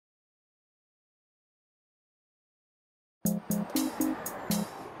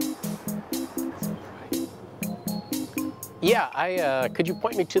Yeah, could you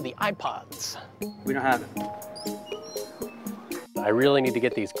point me to the iPods? We don't have it. I really need to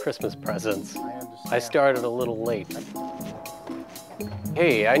get these Christmas presents. I started a little late.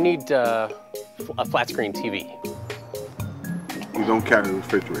 Hey, I need a flat screen TV. You don't carry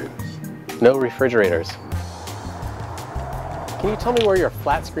refrigerators. No refrigerators. Can you tell me where your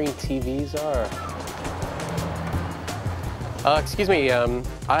flat screen TVs are? Excuse me,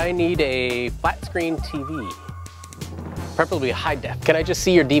 I need a flat screen TV. Preferably high def. Can I just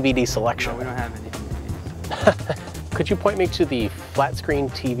see your DVD selection? No, we don't have any. Could you point me to the flat screen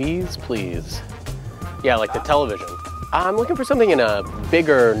TVs, please? Yeah, like the television. I'm looking for something in a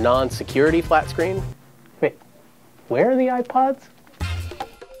bigger, non-security flat screen. Wait, where are the iPods?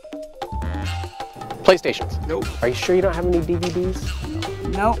 PlayStations. Nope. Are you sure you don't have any DVDs?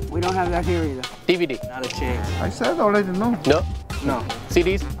 Nope, we don't have that here either. DVD. Not a chance. I said already no. No? No.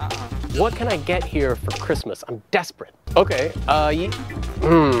 CDs? What can I get here for Christmas? I'm desperate. Okay, you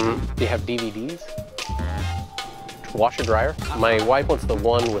have DVDs? Washer dryer? My wife wants the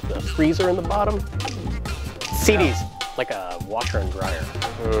one with the freezer in the bottom. CDs, like a washer and dryer.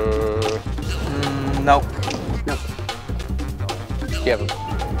 Nope. No. Do you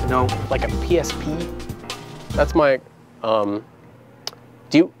have No. like a PSP? That's my,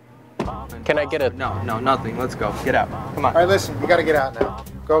 can I get a... No, nothing. Let's go. Get out. Come on. All right, listen, you got to get out now.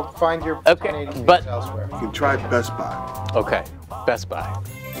 Go find your Okay, 1080 but- elsewhere. You can try Best Buy. Okay, Best Buy.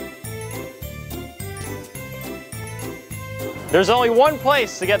 There's only one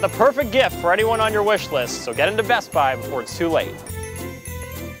place to get the perfect gift for anyone on your wish list, so get into Best Buy before it's too late.